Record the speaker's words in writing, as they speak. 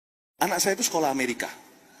Anak saya itu sekolah Amerika.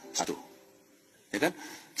 Satu. Ya kan?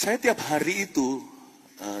 Saya tiap hari itu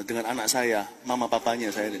dengan anak saya, mama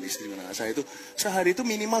papanya saya dan istri anak saya itu, sehari itu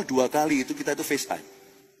minimal 2 kali itu kita itu FaceTime.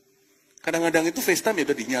 Kadang-kadang itu FaceTime ya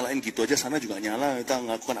udah dinyalain gitu aja, sana juga nyala, kita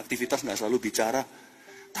melakukan aktivitas nggak selalu bicara.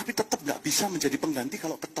 Tapi tetap nggak bisa menjadi pengganti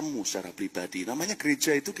kalau ketemu secara pribadi. Namanya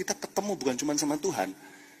gereja itu kita ketemu bukan cuma sama Tuhan,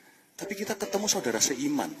 tapi kita ketemu saudara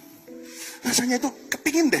seiman. Rasanya itu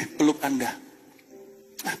kepingin deh peluk Anda.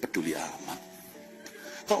 Peduli amat.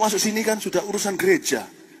 Kalau masuk sini kan sudah urusan gereja.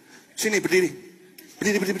 Sini berdiri.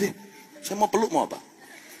 Berdiri. Saya mau peluk mau apa?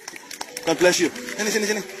 God bless you.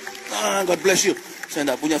 Sini. God bless you. Saya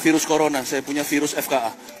tidak punya virus corona, saya punya virus FKA.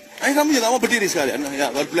 Kamu juga mau berdiri sekalian. Ya,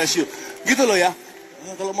 God bless you. Gitu loh ya.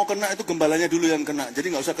 Kalau mau kena itu gembalanya dulu yang kena. Jadi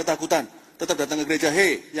nggak usah ketakutan. Tetap datang ke gereja.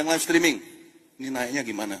 Hey, yang live streaming. Ini naiknya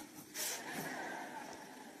gimana?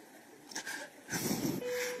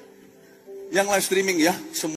 Yang live streaming ya.